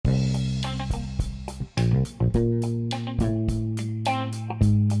You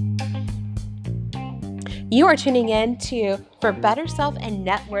are tuning in to For Better Self and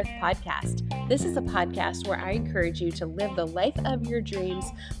Net Worth podcast. This is a podcast where I encourage you to live the life of your dreams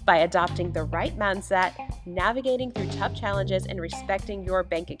by adopting the right mindset, navigating through tough challenges, and respecting your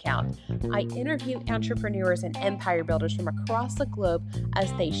bank account. I interview entrepreneurs and empire builders from across the globe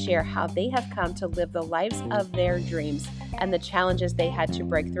as they share how they have come to live the lives of their dreams and the challenges they had to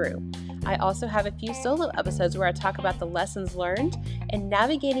break through. I also have a few solo episodes where I talk about the lessons learned and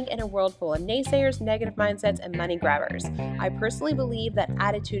navigating in a world full of naysayers, negative mindsets, and money grabbers. I personally believe that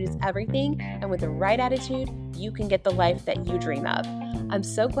attitude is everything, and with the right attitude, you can get the life that you dream of. I'm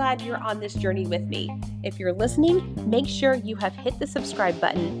so glad you're on this journey with me. If you're listening, make sure you have hit the subscribe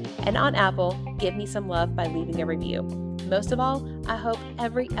button, and on Apple, give me some love by leaving a review. Most of all, I hope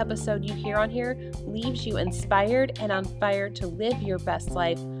every episode you hear on here leaves you inspired and on fire to live your best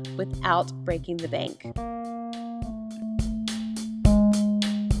life without breaking the bank.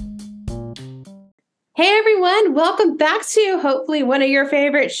 Hey everyone, welcome back to hopefully one of your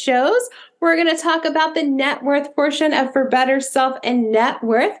favorite shows. We're going to talk about the net worth portion of For Better Self and Net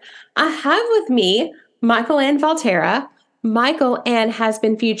Worth. I have with me Mikelann Valterra. Mikelann has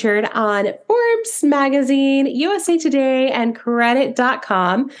been featured on Forbes magazine, USA Today, and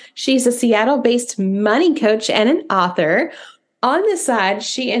Credit.com. She's a Seattle-based money coach and an author. On the side,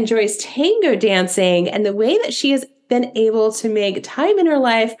 she enjoys tango dancing and the way that she has been able to make time in her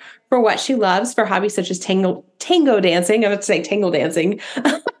life for what she loves, for hobbies such as tango dancing. I would say tango dancing.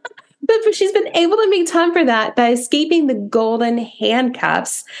 But she's been able to make time for that by escaping the golden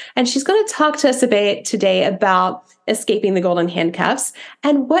handcuffs. And she's going to talk to us today about escaping the golden handcuffs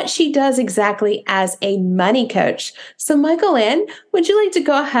and what she does exactly as a money coach. So Mikelann, would you like to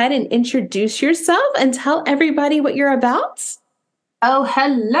go ahead and introduce yourself and tell everybody what you're about? Oh,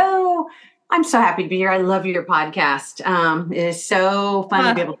 hello. I'm so happy to be here. I love your podcast. It is so fun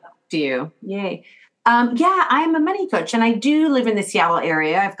to be able to talk to you. Yay. I am a money coach and I do live in the Seattle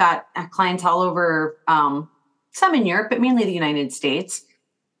area. I've got clients all over, some in Europe, but mainly the United States.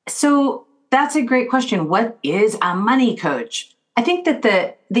 So that's a great question. What is a money coach? I think that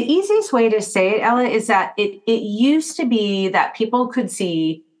the easiest way to say it, Ella, is that it used to be that people could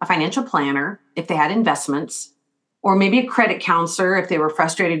see a financial planner if they had investments, or maybe a credit counselor if they were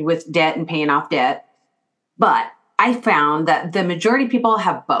frustrated with debt and paying off debt. But I found that the majority of people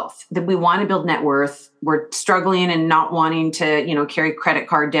have both, that we want to build net worth. We're struggling and not wanting to, carry credit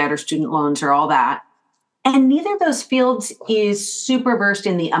card debt or student loans or all that. And neither of those fields is super versed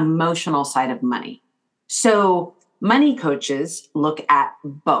in the emotional side of money. So money coaches look at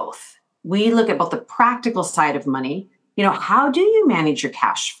both. We look at both the practical side of money. How do you manage your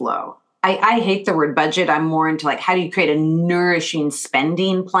cash flow? I hate the word budget. I'm more into how do you create a nourishing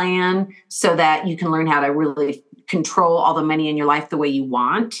spending plan so that you can learn how to really control all the money in your life the way you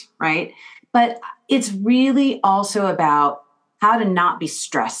want, right? But it's really also about how to not be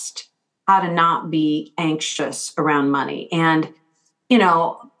stressed, how to not be anxious around money. And,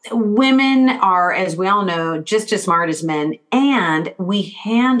 women are, as we all know, just as smart as men, and we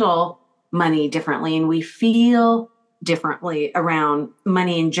handle money differently and we feel differently around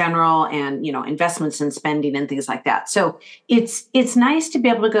money in general and, investments and spending and things like that. So it's nice to be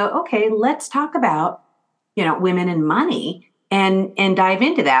able to go, okay, let's talk about, women and money and dive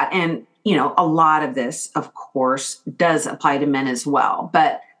into that. And, a lot of this, of course, does apply to men as well.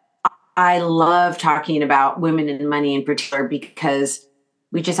 But I love talking about women and money in particular because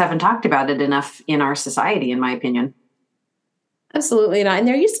we just haven't talked about it enough in our society, in my opinion. Absolutely not. And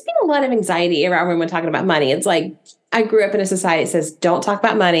there used to be a lot of anxiety around women talking about money. It's like, I grew up in a society that says, don't talk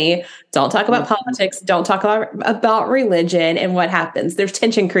about money, don't talk about politics, don't talk about religion, and what happens. There's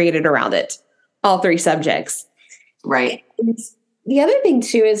tension created around it, all three subjects. Right. And the other thing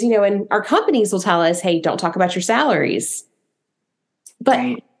too is, and our companies will tell us, hey, don't talk about your salaries. But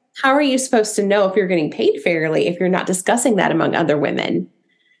right. How are you supposed to know if you're getting paid fairly if you're not discussing that among other women?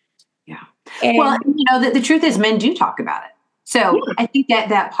 Yeah. And, the truth is men do talk about it. So yeah. I think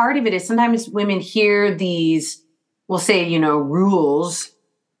that part of it is sometimes women hear these, we'll say, rules,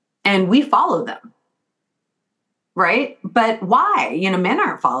 and we follow them, right? But why? Men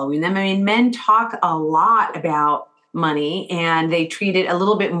aren't following them. I mean, men talk a lot about money and they treat it a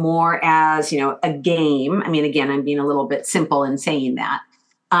little bit more as, a game. I mean, again, I'm being a little bit simple in saying that.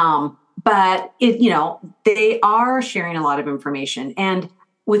 But they are sharing a lot of information and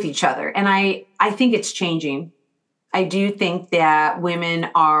with each other. And I think it's changing. I do think that women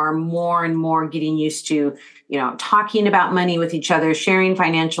are more and more getting used to, talking about money with each other, sharing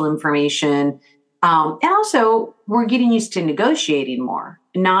financial information. And also, we're getting used to negotiating more,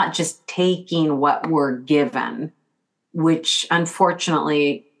 not just taking what we're given, which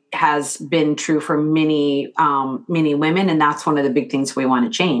unfortunately has been true for many women. And that's one of the big things we want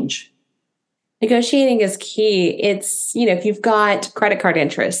to change. Negotiating is key. It's, if you've got credit card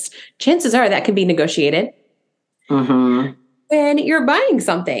interest, chances are that can be negotiated. Mm-hmm. When you're buying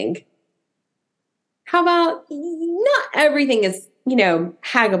something, how about not everything is,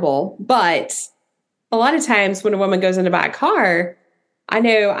 haggable, but a lot of times when a woman goes in to buy a car, I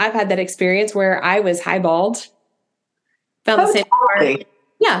know I've had that experience where I was highballed, found the same totally. car.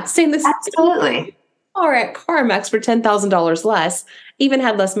 Yeah, same Absolutely. Car at CarMax for $10,000 less, even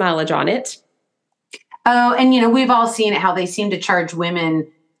had less mileage on it. Oh, and we've all seen it, how they seem to charge women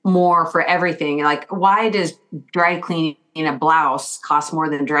more for everything. Like, why does dry cleaning a blouse cost more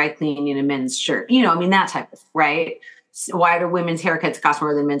than dry cleaning a men's shirt? That type of, right? Why do women's haircuts cost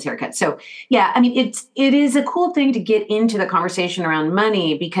more than men's haircuts? So yeah, it is a cool thing to get into the conversation around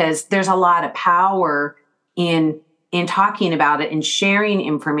money, because there's a lot of power in talking about it and sharing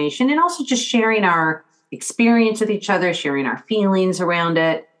information, and also just sharing our experience with each other, sharing our feelings around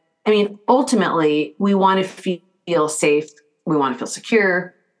it. Ultimately, we want to feel safe. We want to feel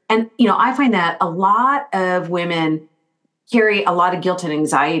secure. And, I find that a lot of women carry a lot of guilt and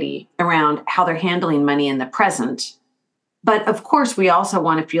anxiety around how they're handling money in the present. But of course, we also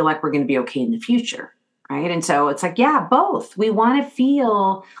want to feel like we're going to be okay in the future, right? And so it's like, yeah, both. We want to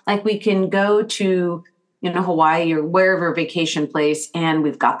feel like we can go to, Hawaii or wherever vacation place, and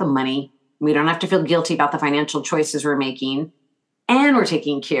we've got the money. We don't have to feel guilty about the financial choices we're making, and we're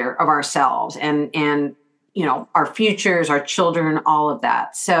taking care of ourselves and our futures, our children, all of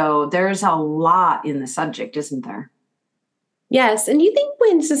that. So there's a lot in the subject, isn't there? Yes. And you think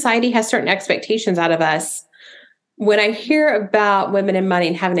when society has certain expectations out of us, when I hear about women and money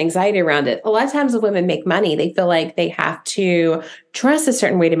and having anxiety around it, a lot of times when women make money, they feel like they have to dress a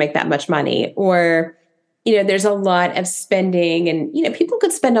certain way to make that much money. Or, there's a lot of spending, and, people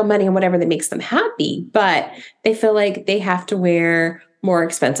could spend on money on whatever that makes them happy, but they feel like they have to wear more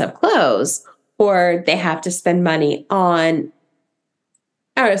expensive clothes, or they have to spend money on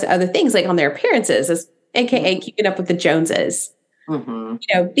other things, like on their appearances, AKA keeping up with the Joneses.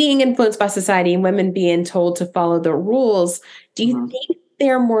 Mm-hmm. Being influenced by society and women being told to follow the rules. Do you think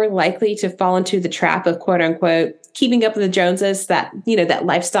they're more likely to fall into the trap of, quote unquote, keeping up with the Joneses, that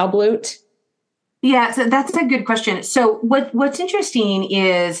lifestyle bloat? Yeah, so that's a good question. So what's interesting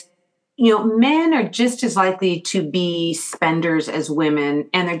is, men are just as likely to be spenders as women,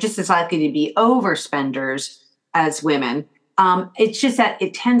 and they're just as likely to be overspenders as women. It's just that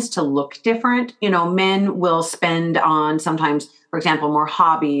it tends to look different. Men will spend on sometimes, for example, more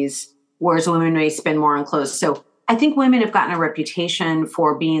hobbies, whereas women may spend more on clothes. So I think women have gotten a reputation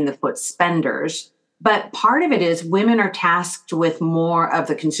for being the foot spenders, but part of it is women are tasked with more of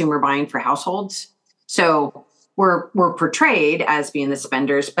the consumer buying for households. So we're portrayed as being the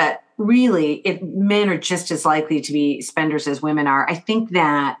spenders, but really men are just as likely to be spenders as women are. I think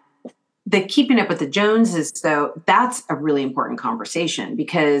that the keeping up with the Joneses, though, that's a really important conversation,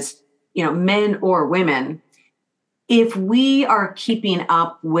 because, men or women, if we are keeping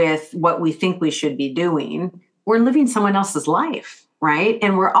up with what we think we should be doing, we're living someone else's life, right?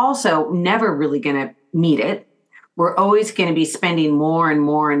 And we're also never really going to meet it. We're always going to be spending more and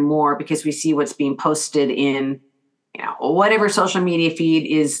more and more because we see what's being posted in, whatever social media feed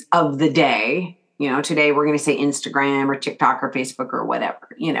is of the day. Today we're going to say Instagram or TikTok or Facebook or whatever.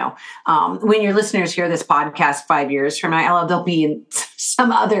 When your listeners hear this podcast 5 years from now, they'll be in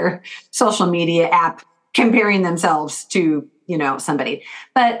some other social media app comparing themselves to, somebody.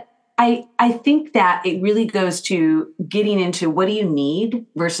 But I think that it really goes to getting into, what do you need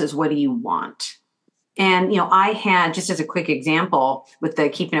versus what do you want? And, I had, just as a quick example with the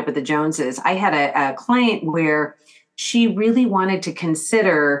keeping up with the Joneses, I had a client where she really wanted to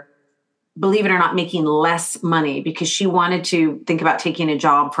consider, believe it or not, making less money, because she wanted to think about taking a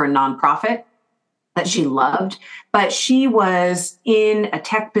job for a nonprofit that she loved. But she was in a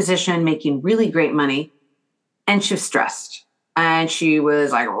tech position making really great money, and she was stressed. And she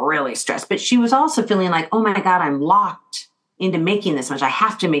was like really stressed. But she was also feeling like, oh my God, I'm locked into making this much. I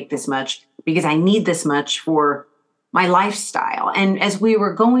have to make this much because I need this much for my lifestyle. And as we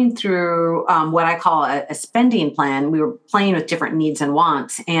were going through what I call a spending plan, we were playing with different needs and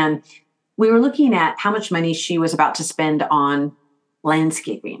wants. And we were looking at how much money she was about to spend on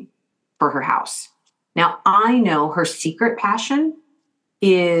landscaping for her house. Now, I know her secret passion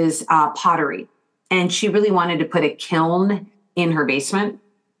is pottery. And she really wanted to put a kiln in her basement.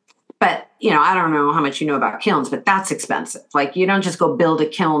 But, I don't know how much you know about kilns, but that's expensive. Like you don't just go build a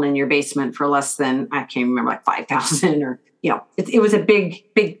kiln in your basement for less than, I can't remember, like 5,000 or, it was a big,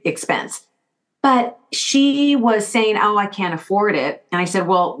 big expense. But she was saying, oh, I can't afford it. And I said,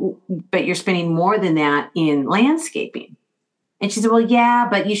 well, but you're spending more than that in landscaping. And she said, well, yeah,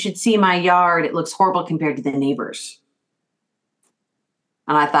 but you should see my yard. It looks horrible compared to the neighbors.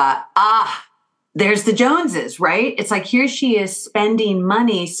 And I thought, there's the Joneses, right? It's like here she is spending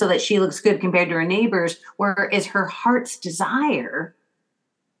money so that she looks good compared to her neighbors, whereas her heart's desire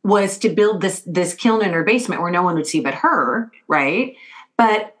was to build this kiln in her basement where no one would see but her, right?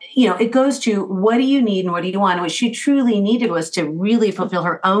 But, it goes to what do you need and what do you want? And what she truly needed was to really fulfill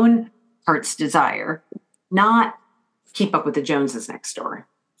her own heart's desire, not keep up with the Joneses next door.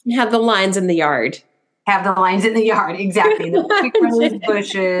 Have the lines in the yard. Have the lines in the yard, exactly. The quick rose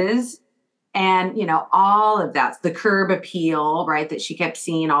bushes and, all of that. The curb appeal, right, that she kept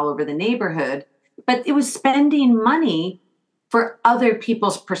seeing all over the neighborhood. But it was spending money for other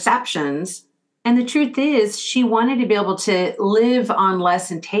people's perceptions. And the truth is, she wanted to be able to live on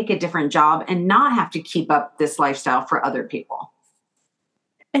less and take a different job and not have to keep up this lifestyle for other people.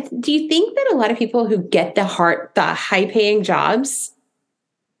 And do you think that a lot of people who get the high-paying jobs,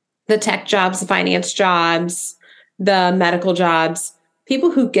 the tech jobs, the finance jobs, the medical jobs, people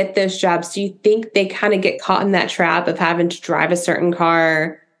who get those jobs, do you think they kind of get caught in that trap of having to drive a certain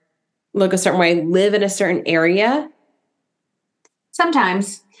car, look a certain way, live in a certain area?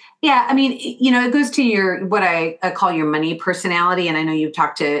 Sometimes. Yeah. I mean, it goes to what I call your money personality. And I know you've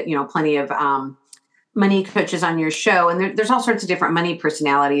talked to, plenty of money coaches on your show, and there's all sorts of different money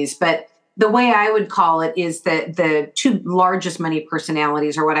personalities. But the way I would call it is that the two largest money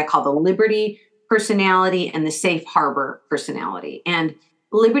personalities are what I call the liberty personality and the safe harbor personality. And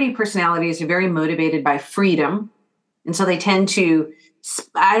liberty personalities are very motivated by freedom. And so they tend to,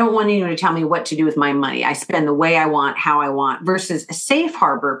 I don't want anyone to tell me what to do with my money. I spend the way I want, how I want, versus a safe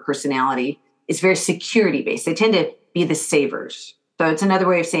harbor personality is very security based. They tend to be the savers. So it's another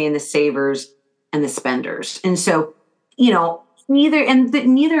way of saying the savers and the spenders. And so, neither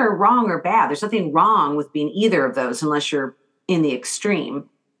are wrong or bad. There's nothing wrong with being either of those unless you're in the extreme.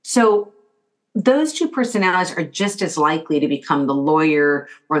 So those two personalities are just as likely to become the lawyer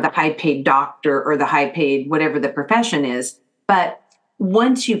or the high paid doctor or the high paid whatever the profession is. But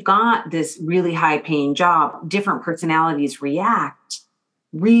once you've got this really high paying job, different personalities react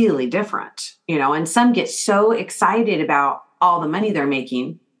really different, and some get so excited about all the money they're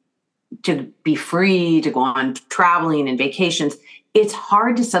making to be free, to go on traveling and vacations. It's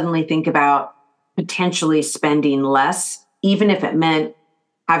hard to suddenly think about potentially spending less, even if it meant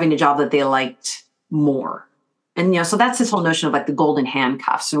having a job that they liked more. And, so that's this whole notion of like the golden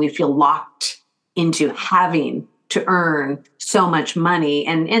handcuffs. And we feel locked into having to earn so much money.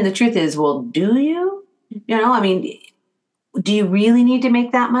 And the truth is, well, do you? Do you really need to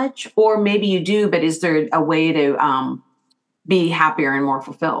make that much? Or maybe you do, but is there a way to be happier and more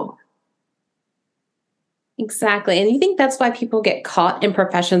fulfilled? Exactly. And you think that's why people get caught in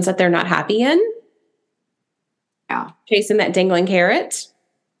professions that they're not happy in? Yeah. Chasing that dangling carrot?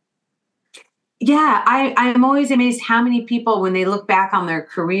 Yeah. I'm always amazed how many people, when they look back on their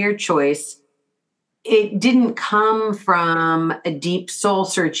career choice, it didn't come from a deep soul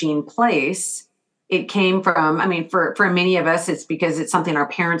searching place. It came from, for many of us, it's because it's something our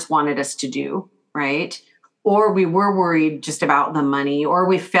parents wanted us to do, right? Or we were worried just about the money, or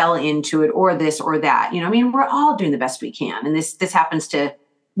we fell into it, or this or that. We're all doing the best we can. And this happens to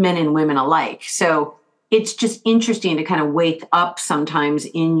men and women alike. So it's just interesting to kind of wake up sometimes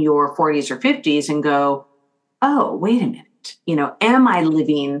in your 40s or 50s and go, oh, wait a minute. Am I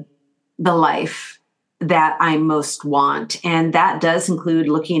living the life that I most want? And that does include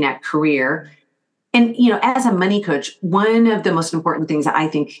looking at career. And, as a money coach, one of the most important things that I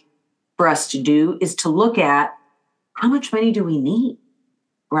think for us to do is to look at how much money do we need,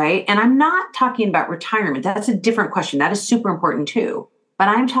 right? And I'm not talking about retirement. That's a different question. That is super important too. But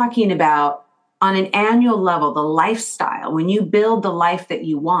I'm talking about on an annual level, the lifestyle. When you build the life that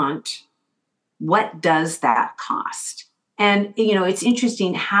you want, what does that cost? And, it's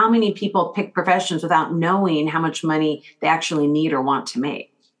interesting how many people pick professions without knowing how much money they actually need or want to make.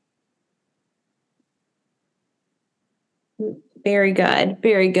 Very good.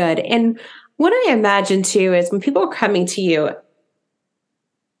 Very good. And what I imagine too is when people are coming to you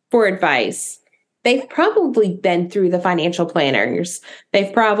for advice, they've probably been through the financial planners.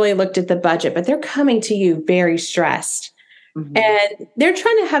 They've probably looked at the budget, but they're coming to you very stressed. Mm-hmm. And they're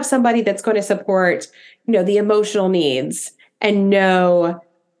trying to have somebody that's going to support, the emotional needs and know,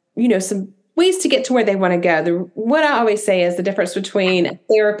 some ways to get to where they want to go. What I always say is the difference between a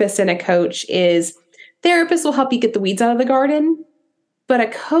therapist and a coach is therapists will help you get the weeds out of the garden, but a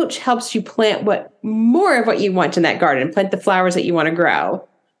coach helps you plant more of what you want in that garden, plant the flowers that you want to grow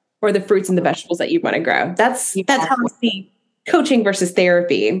or the fruits and the vegetables that you want to grow. That's how I see coaching versus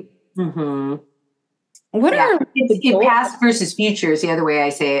therapy. Mm-hmm. What are it's past versus future is the other way I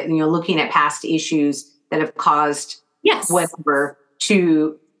say it. And, looking at past issues that have caused whatever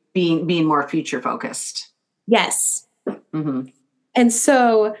to being more future focused. Yes. Mm-hmm. And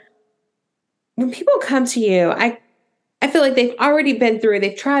so when people come to you, I feel like they've already been through,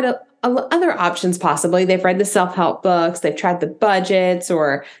 they've tried other options possibly. They've read the self-help books, they've tried the budgets,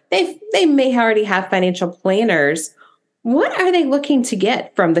 or they may already have financial planners. What are they looking to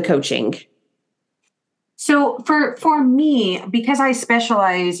get from the coaching? So for me, because I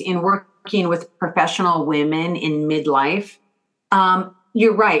specialize in working with professional women in midlife,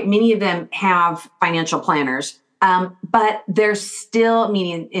 you're right. Many of them have financial planners, but they're still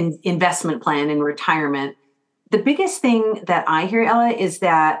meaning investment plan in retirement. The biggest thing that I hear, Ella, is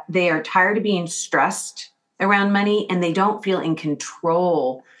that they are tired of being stressed around money and they don't feel in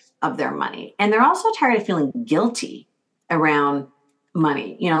control of their money. And they're also tired of feeling guilty around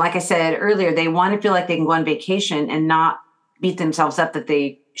money. Like I said earlier, they want to feel like they can go on vacation and not beat themselves up that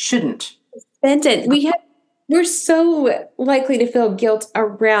they shouldn't. Spend it. We're so likely to feel guilt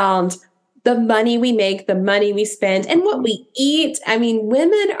around the money we make, the money we spend, and what we eat. I mean,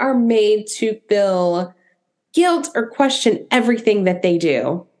 women are made to feel guilt or question everything that they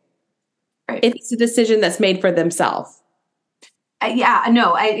do. Right. If it's a decision that's made for themselves. It's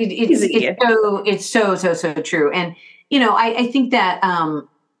so true. And, I think that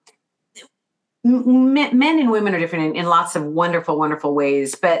men and women are different in lots of wonderful, wonderful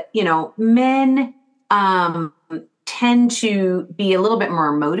ways. But, men tend to be a little bit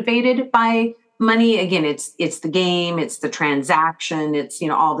more motivated by money. Again, it's the game, it's the transaction, it's,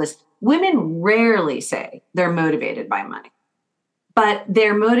 all this. Women rarely say they're motivated by money, but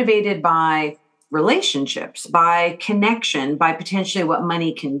they're motivated by relationships, by connection, by potentially what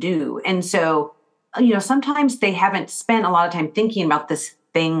money can do. And so, sometimes they haven't spent a lot of time thinking about this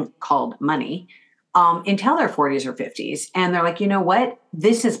thing called money until their 40s or 50s. And they're like, you know what?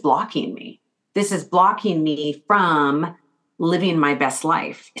 This is blocking me. This is blocking me from living my best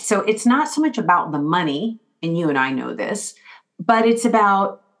life. So it's not so much about the money, and you and I know this, but it's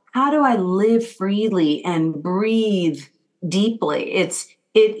about how do I live freely and breathe deeply? It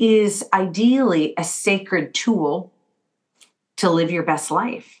is ideally a sacred tool to live your best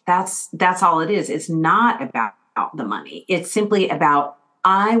life. That's all it is. It's not about the money. It's simply about,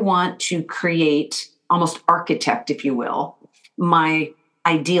 I want to create, almost architect, if you will, my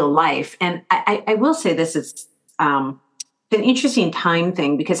ideal life. And I will say this is an interesting time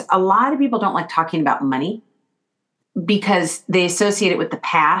thing, because a lot of people don't like talking about money because they associate it with the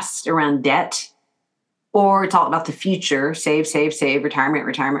past around debt, or it's all about the future, save,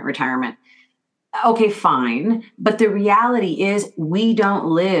 retirement. Okay, fine. But the reality is we don't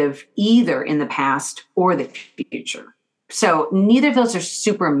live either in the past or the future. So neither of those are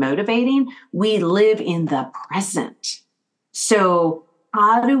super motivating. We live in the present. So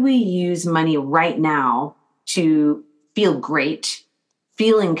how do we use money right now to feel great,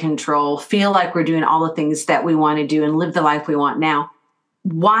 feel in control, feel like we're doing all the things that we want to do and live the life we want now,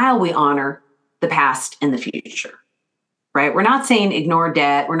 while we honor the past and the future, right? We're not saying ignore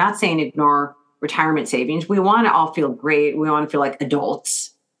debt. We're not saying ignore retirement savings. We want to all feel great. We want to feel like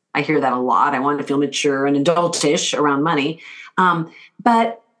adults. I hear that a lot. I want to feel mature and adultish around money.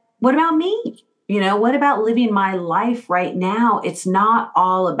 But what about me? What about living my life right now? It's not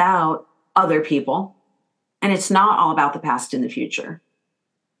all about other people, and it's not all about the past and the future.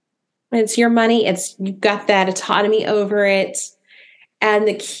 It's your money. You've got that autonomy over it. And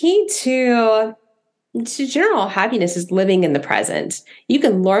the key to general happiness is living in the present. You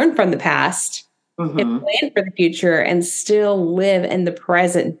can learn from the past and plan for the future and still live in the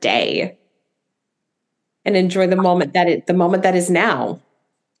present day and enjoy the moment that is now.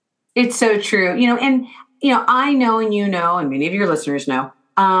 It's so true. I know, and and many of your listeners know,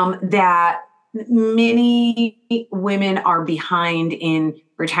 that many women are behind in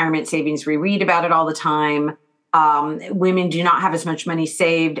retirement savings. We read about it all the time. Women do not have as much money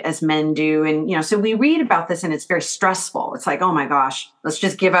saved as men do. And, so we read about this and it's very stressful. It's like, oh my gosh, let's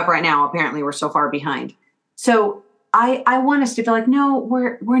just give up right now. Apparently we're so far behind. So I want us to feel like, no,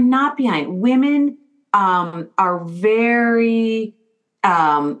 we're not behind. Women are very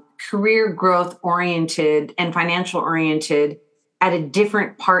career growth oriented and financial oriented at a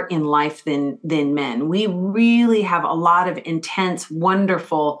different part in life than men. We really have a lot of intense,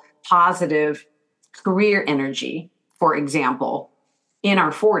 wonderful positive career energy, for example, in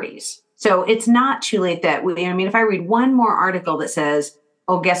our 40s. So it's not too late that if I read one more article that says,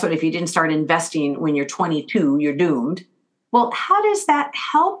 oh, guess what? If you didn't start investing when you're 22, you're doomed. Well, how does that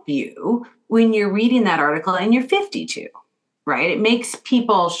help you when you're reading that article and you're 52, right? It makes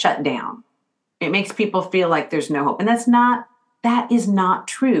people shut down. It makes people feel like there's no hope. And that is not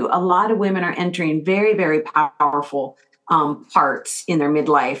true. A lot of women are entering very, very powerful parts in their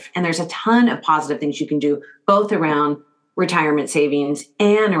midlife. And there's a ton of positive things you can do, both around retirement savings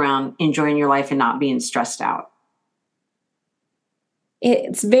and around enjoying your life and not being stressed out.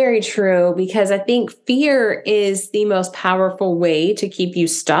 It's very true, because I think fear is the most powerful way to keep you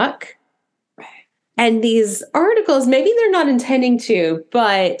stuck. Right. And these articles, maybe they're not intending to,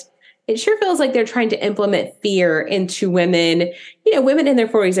 but it sure feels like they're trying to implement fear into women, women in their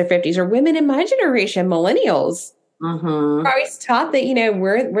 40s or 50s, or women in my generation, millennials. Mm-hmm. We're always taught that,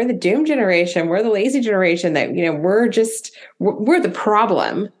 we're the doom generation. We're the lazy generation, that, we're the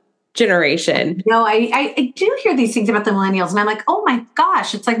problem generation. No, I do hear these things about the millennials, and I'm like, oh my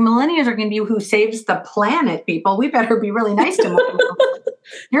gosh, it's like millennials are going to be who saves the planet, people. We better be really nice to millennials.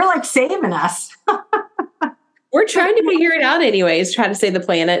 You're like saving us. We're trying to figure it out anyways, trying to save the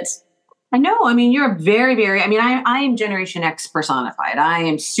planet. I know. I mean, you're very, very, I am Generation X personified. I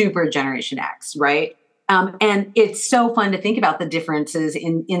am super Generation X, right? And it's so fun to think about the differences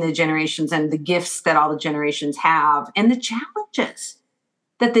in the generations and the gifts that all the generations have and the challenges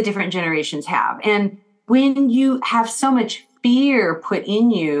that the different generations have. And when you have so much fear put in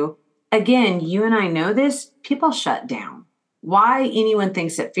you, again, you and I know this, people shut down. Why anyone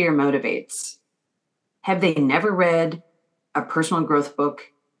thinks that fear motivates? Have they never read a personal growth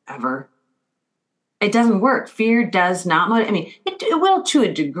book ever? It doesn't work. Fear does not motivate. It will to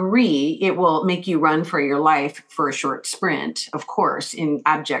a degree. It will make you run for your life for a short sprint, of course, in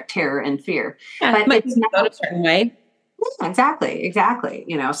abject terror and fear. Yeah, but it's not a certain way. Yeah, exactly.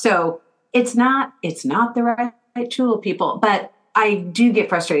 So it's not the right tool, people. But I do get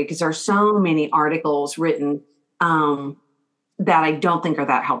frustrated because there are so many articles written that I don't think are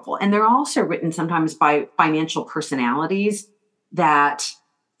that helpful. And they're also written sometimes by financial personalities that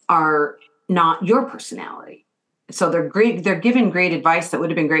are not your personality. So they're great. They're giving great advice that would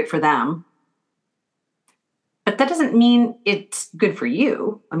have been great for them. But that doesn't mean it's good for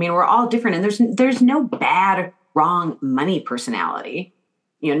you. We're all different, and there's no bad, wrong money personality.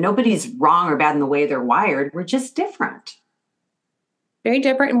 Nobody's wrong or bad in the way they're wired. We're just different. Very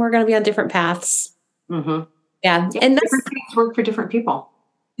different, and we're going to be on different paths. Mm-hmm. Yeah. And different things work for different people.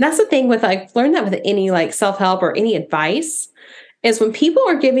 That's the thing with learn that with any self-help or any advice, is when people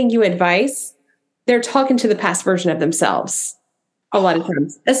are giving you advice, they're talking to the past version of themselves a lot of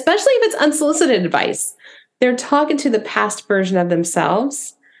times, especially if it's unsolicited advice. They're talking to the past version of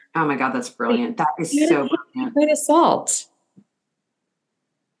themselves. Oh my God, that's brilliant. That is so brilliant. Great assault.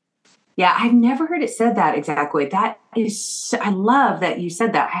 Yeah, I've never heard it said that exactly. That is, I love that you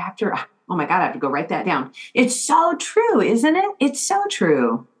said that. Oh my God, I have to go write that down. It's so true, isn't it? It's so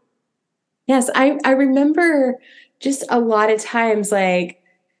true. Yes, I remember just a lot of times, I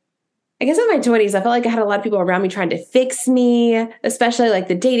guess in my 20s, I felt like I had a lot of people around me trying to fix me, especially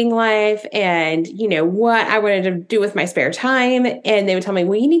the dating life and, what I wanted to do with my spare time. And they would tell me,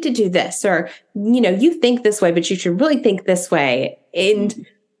 well, you need to do this, or, you think this way, but you should really think this way. And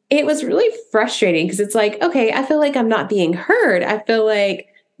it was really frustrating because it's okay, I feel like I'm not being heard. I feel like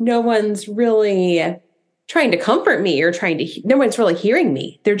no one's really trying to comfort me or no one's really hearing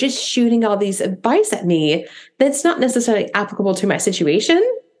me. They're just shooting all these advice at me that's not necessarily applicable to my situation.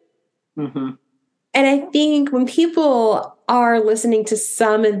 Mm-hmm. And I think when people are listening to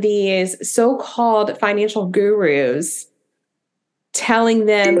some of these so-called financial gurus telling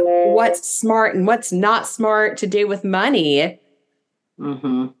them what's smart and what's not smart to do with money,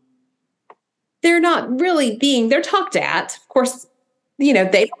 mm-hmm. they're not really they're talked at. Of course, they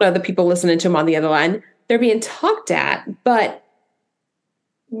don't know the people listening to them on the other line. They're being talked at. But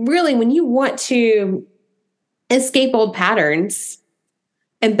really, when you want to escape old patterns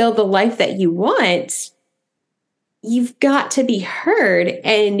and build the life that you want, you've got to be heard.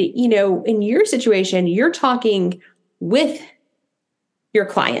 And, in your situation, you're talking with your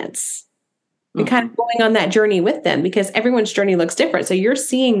clients and kind of going on that journey with them, because everyone's journey looks different. So you're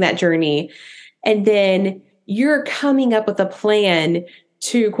seeing that journey, and then you're coming up with a plan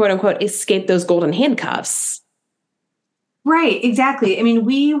to, quote unquote, escape those golden handcuffs. Right, exactly.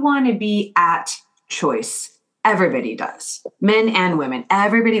 We want to be at choice. Everybody does, men and women.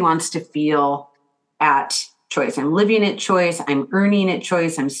 Everybody wants to feel at choice. I'm living at choice. I'm earning at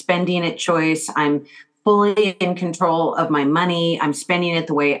choice. I'm spending at choice. I'm fully in control of my money. I'm spending it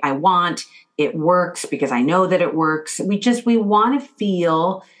the way I want. It works because I know that it works. We want to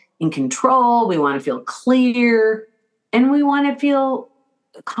feel in control. We want to feel clear, and we want to feel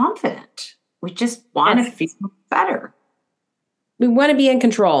confident. We just want to feel better. We want to be in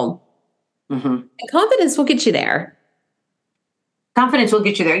control. Mm-hmm. And confidence will get you there. Confidence will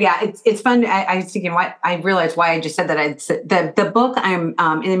get you there. Yeah, it's fun. I was thinking, I realized why I just said that. The book I'm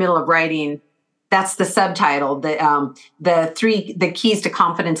in the middle of writing, that's the subtitle. The keys to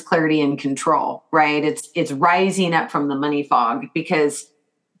confidence, clarity, and control. Right? It's rising up from the money fog, because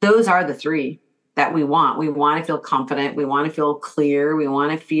those are the three that we want. We want to feel confident. We want to feel clear. We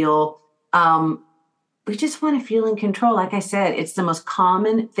want to feel. We just want to feel in control. Like I said, it's the most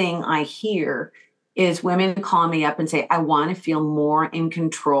common thing I hear is women call me up and say, I want to feel more in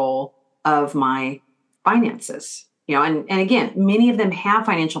control of my finances. And again, many of them have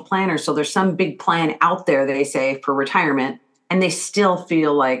financial planners. So there's some big plan out there, they say, for retirement, and they still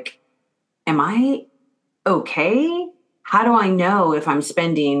feel like, am I okay? How do I know if I'm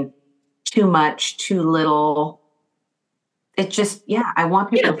spending too much, too little? It just, I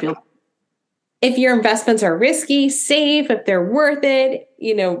want people to feel. If your investments are risky, safe, if they're worth it,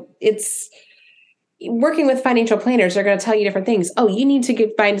 it's working with financial planners. They're going to tell you different things. Oh, you need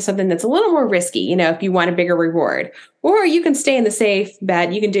to find something that's a little more risky, if you want a bigger reward, or you can stay in the safe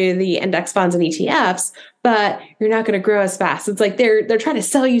bet. You can do the index funds and ETFs, but you're not going to grow as fast. It's like they're trying to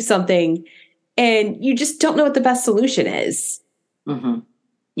sell you something, and you just don't know what the best solution is. Mm-hmm.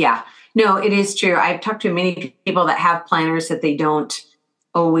 Yeah, no, it is true. I've talked to many people that have planners that they don't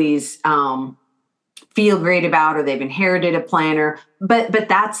always feel great about, or they've inherited a planner. But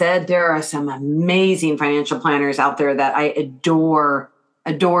that said, there are some amazing financial planners out there that I adore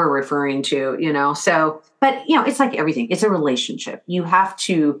referring to, So, but it's like everything. It's a relationship. You have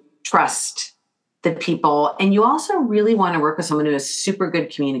to trust the people, and you also really want to work with someone who has super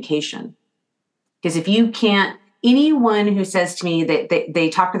good communication. Because if you can't, anyone who says to me that they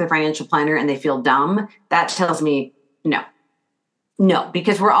talk to their financial planner and they feel dumb, that tells me no,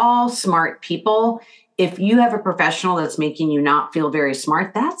 because we're all smart people. If you have a professional that's making you not feel very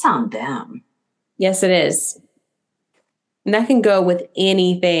smart, that's on them. Yes, it is. And that can go with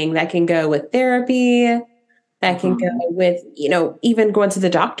anything. That can go with therapy. That can go with, even going to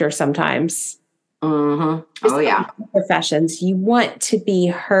the doctor sometimes. Mm-hmm. Oh, yeah. Professions. You want to be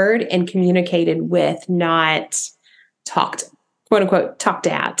heard and communicated with, not talked, quote unquote, talked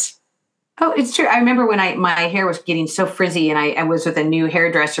at. Oh, it's true. I remember when my hair was getting so frizzy, and I was with a new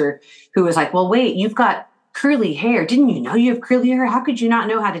hairdresser who was like, well, wait, you've got curly hair. Didn't you know you have curly hair? How could you not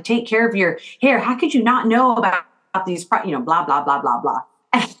know how to take care of your hair? How could you not know about these, blah, blah, blah, blah, blah.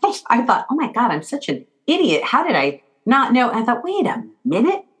 And I thought, oh my God, I'm such an idiot. How did I not know? And I thought, wait a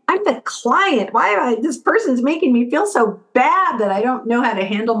minute. I'm the client. This person's making me feel so bad that I don't know how to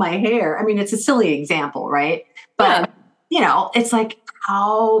handle my hair. I mean, it's a silly example, right? But, it's like,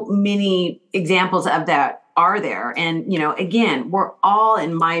 how many examples of that are there? And, again, we're all,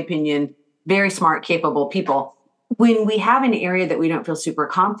 in my opinion, very smart, capable people. When we have an area that we don't feel super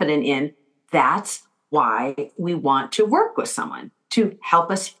confident in, that's why we want to work with someone to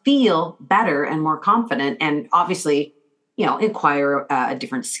help us feel better and more confident. And obviously, acquire a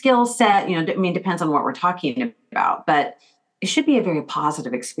different skill set, depends on what we're talking about, but it should be a very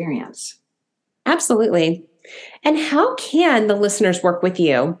positive experience. Absolutely. And how can the listeners work with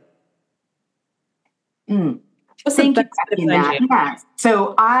you? Thank you for asking that. Yeah.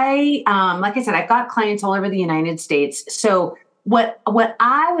 So I, like I said, I've got clients all over the United States. So what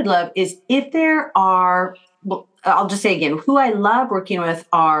I would love is if there are, I'll just say again, who I love working with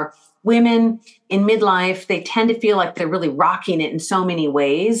are women in midlife. They tend to feel like they're really rocking it in so many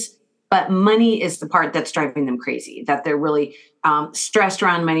ways, but money is the part that's driving them crazy, that they're really stressed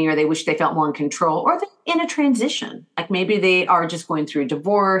around money, or they wish they felt more in control, or they're in a transition. Like maybe they are just going through a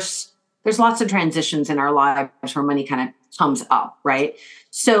divorce. There's lots of transitions in our lives where money kind of comes up, right?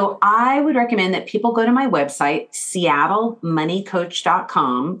 So I would recommend that people go to my website,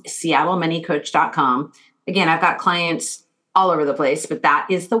 seattlemoneycoach.com, seattlemoneycoach.com. Again, I've got clients all over the place, but that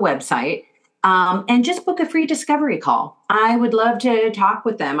is the website. And just book a free discovery call. I would love to talk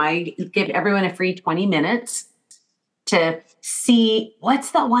with them. I give everyone a free 20 minutes to see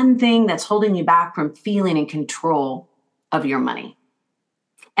what's the one thing that's holding you back from feeling in control of your money.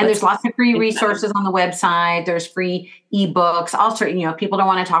 And there's lots of free resources on the website. There's free ebooks. Also, if people don't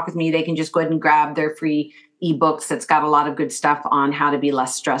want to talk with me, they can just go ahead and grab their free ebooks that's got a lot of good stuff on how to be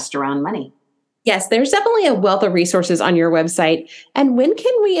less stressed around money. Yes, there's definitely a wealth of resources on your website. And when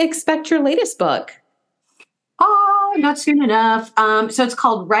can we expect your latest book? not soon enough. So it's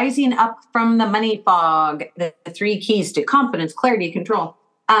called Rising Up from the Money Fog, the 3 Keys to Confidence, Clarity, Control.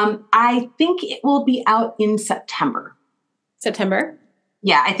 I think it will be out in September. September?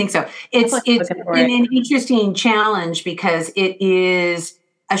 Yeah, I think so. It's an interesting challenge because it is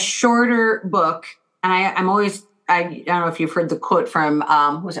a shorter book. And I don't know if you've heard the quote from,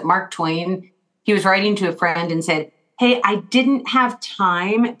 was it Mark Twain? He was writing to a friend and said, hey, I didn't have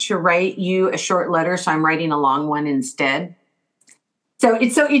time to write you a short letter, so I'm writing a long one instead. So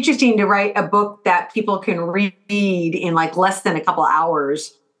it's so interesting to write a book that people can read in like less than a couple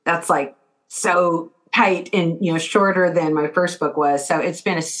hours. That's like so tight and, shorter than my first book was. So it's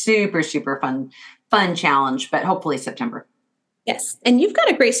been a super, super fun challenge, but hopefully September. Yes. And you've got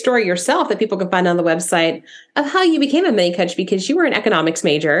a great story yourself that people can find on the website of how you became a money coach, because you were an economics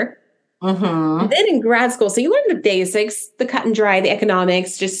major. Mm-hmm. And then in grad school, so you learned the basics, the cut and dry, the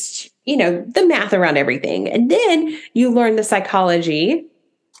economics, just, the math around everything. And then you learned the psychology.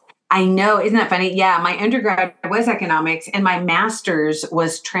 I know. Isn't that funny? Yeah. My undergrad was economics and my master's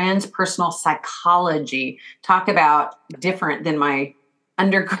was transpersonal psychology. Talk about different than my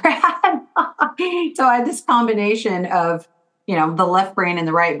undergrad. So I had this combination of, the left brain and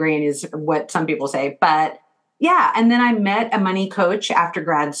the right brain is what some people say. But yeah. And then I met a money coach after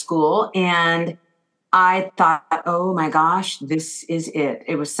grad school and I thought, oh my gosh, this is it.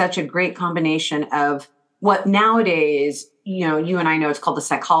 It was such a great combination of what nowadays, you and I know it's called the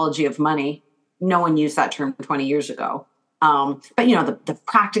psychology of money. No one used that term 20 years ago. But the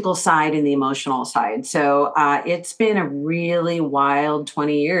practical side and the emotional side. So it's been a really wild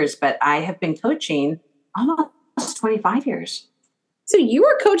 20 years, but I have been coaching almost 25 years. So you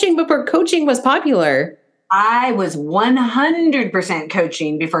were coaching before coaching was popular. I was 100%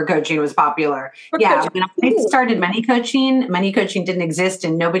 coaching before coaching was popular. When I started money coaching didn't exist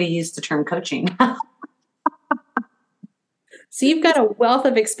and nobody used the term coaching. So you've got a wealth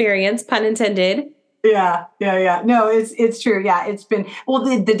of experience, pun intended. Yeah. No, it's true. Yeah, it's been, well,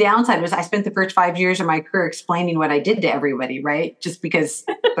 the downside was I spent the first 5 years of my career explaining what I did to everybody, right? Just because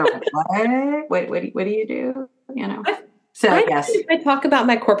they're like, what do you do? So yes. I talk about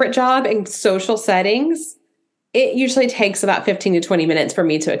my corporate job in social settings. It usually takes about 15 to 20 minutes for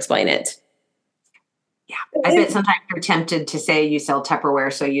me to explain it. Yeah. I bet sometimes you're tempted to say you sell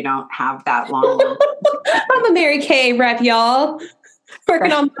Tupperware so you don't have that long. I'm a Mary Kay rep, y'all.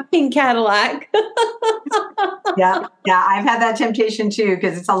 Working on my pink Cadillac. Yeah. I've had that temptation too,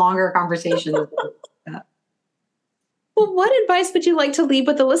 because it's a longer conversation. Well, what advice would you like to leave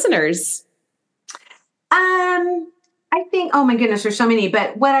with the listeners? I think, oh my goodness, there's so many,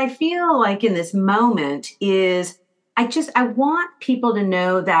 but what I feel like in this moment is I want people to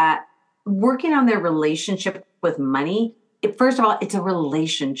know that working on their relationship with money, first of all, it's a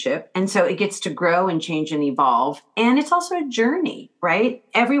relationship. And so it gets to grow and change and evolve. And it's also a journey, right?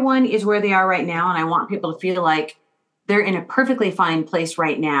 Everyone is where they are right now. And I want people to feel like they're in a perfectly fine place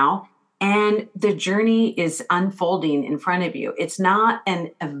right now. And the journey is unfolding in front of you. It's not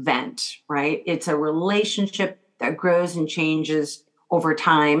an event, right? It's a relationship that grows and changes over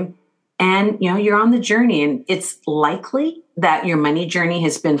time. And, you're on the journey, and it's likely that your money journey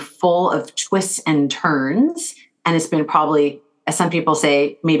has been full of twists and turns. And it's been probably, as some people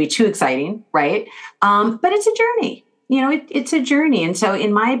say, maybe too exciting, right? But it's a journey. It's a journey. And so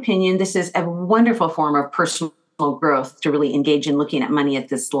in my opinion, this is a wonderful form of personal growth to really engage in looking at money at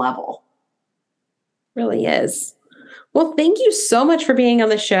this level. Really is. Well, thank you so much for being on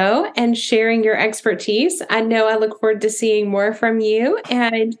the show and sharing your expertise. I know I look forward to seeing more from you.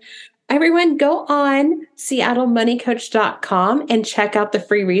 And everyone, go on seattlemoneycoach.com and check out the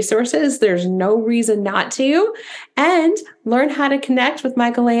free resources. There's no reason not to. And learn how to connect with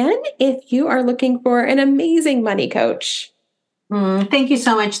Mikelann if you are looking for an amazing money coach. Thank you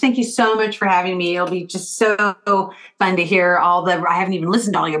so much. Thank you so much for having me. It'll be just so fun to hear I haven't even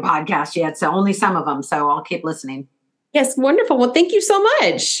listened to all your podcasts yet, so only some of them. So I'll keep listening. Yes, wonderful. Well, thank you so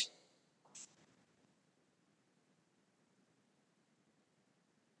much.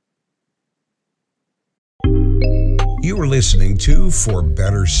 You are listening to For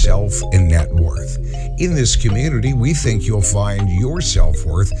Better Self and Net Worth. In this community, we think you'll find your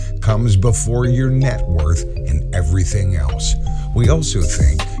self-worth comes before your net worth and everything else. We also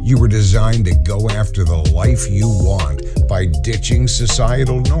think you were designed to go after the life you want by ditching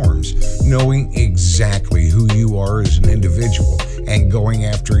societal norms, knowing exactly who you are as an individual, and going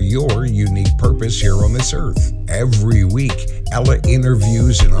after your unique purpose here on this earth. Every week, Ella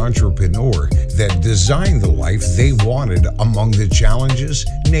interviews an entrepreneur that designed the life they wanted among the challenges,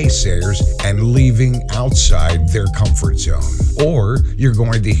 naysayers, and leaving outside their comfort zone. Or you're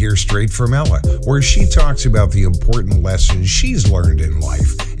going to hear straight from Ella, where she talks about the important lessons she's learned in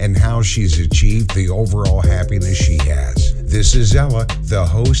life and how she's achieved the overall happiness she has. This is Ella, the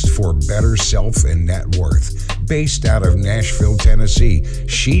host for Better Self and Net Worth. Based out of Nashville, Tennessee,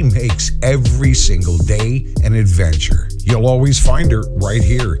 she makes every single day an adventure. You'll always find her right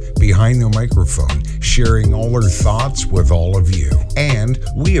here behind the microphone, sharing all her thoughts with all of you. And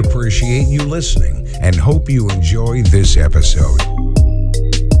we appreciate you listening and hope you enjoy this episode.